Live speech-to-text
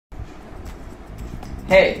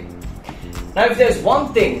Hey, now if there's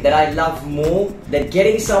one thing that I love more than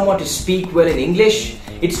getting someone to speak well in English,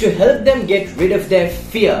 it's to help them get rid of their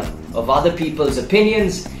fear of other people's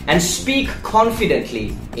opinions and speak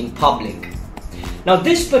confidently in public. Now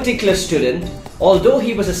this particular student, although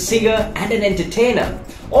he was a singer and an entertainer,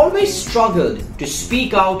 always struggled to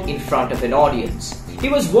speak out in front of an audience. He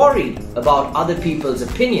was worried about other people's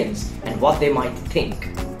opinions and what they might think.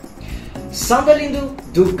 Sandlindu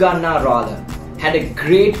Duggannarala had a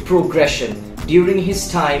great progression during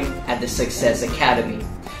his time at the Success Academy.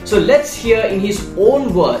 So let's hear in his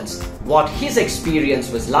own words what his experience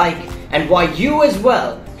was like and why you as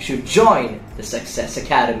well should join the Success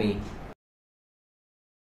Academy.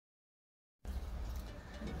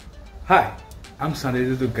 Hi, I'm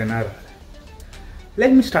Sandlindu Duggannarala.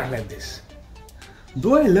 Let me start like this.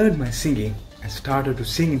 Though I learned my singing and started to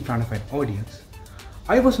sing in front of an audience,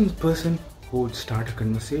 I wasn't the person who would start a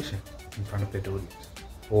conversation in front of that audience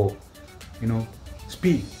or,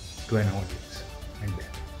 speak to an audience like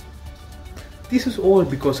that. This is all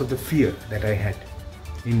because of the fear that I had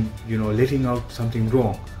in, letting out something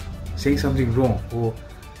wrong, saying something wrong or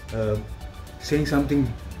saying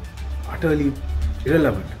something utterly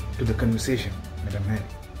irrelevant to the conversation that I'm having.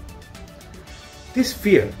 This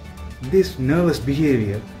fear, this nervous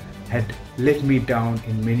behavior had let me down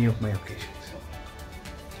in many of my occasions.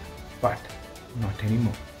 But not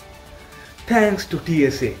anymore. Thanks to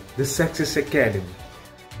TSA, the Success Academy,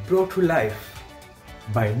 brought to life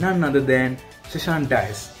by none other than Shashan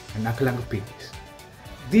Dice and Akalanga Piggies.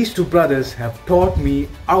 These two brothers have taught me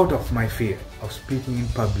out of my fear of speaking in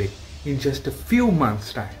public in just a few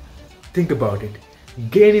months' time. Think about it,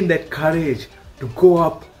 gaining that courage to go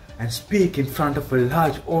up and speak in front of a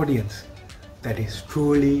large audience. That is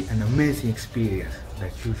truly an amazing experience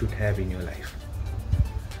that you should have in your life.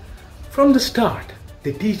 From the start,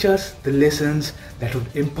 they teach us the lessons that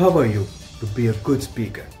would empower you to be a good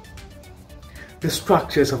speaker. The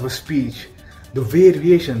structures of a speech, the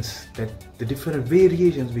different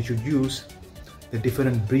variations we should use, the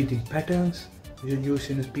different breathing patterns we should use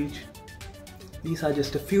in a speech. These are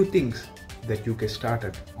just a few things that you get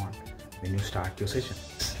started on when you start your session.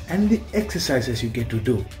 And the exercises you get to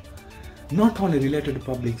do, not only related to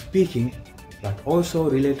public speaking, but also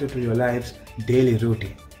related to your life's daily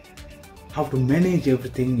routine. How to manage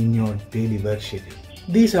everything in your daily work schedule.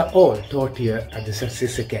 These are all taught here at the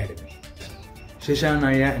Success Academy.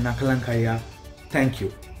 Sheshanaya and Akalankaya, thank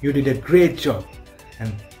you. You did a great job.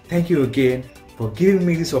 And thank you again for giving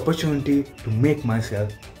me this opportunity to make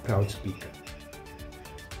myself a proud speaker.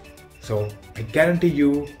 So I guarantee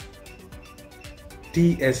you,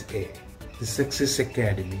 TSA, the Success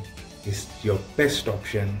Academy, is your best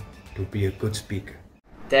option to be a good speaker.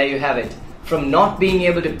 There you have it. From not being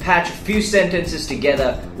able to patch a few sentences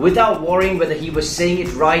together without worrying whether he was saying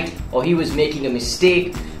it right or he was making a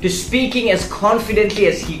mistake, to speaking as confidently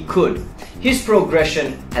as he could, his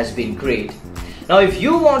progression has been great. Now if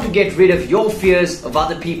you want to get rid of your fears of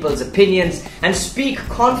other people's opinions and speak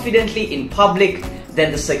confidently in public,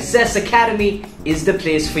 then the Success Academy is the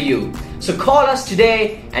place for you. So call us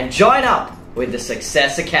today and join up with the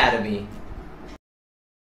Success Academy.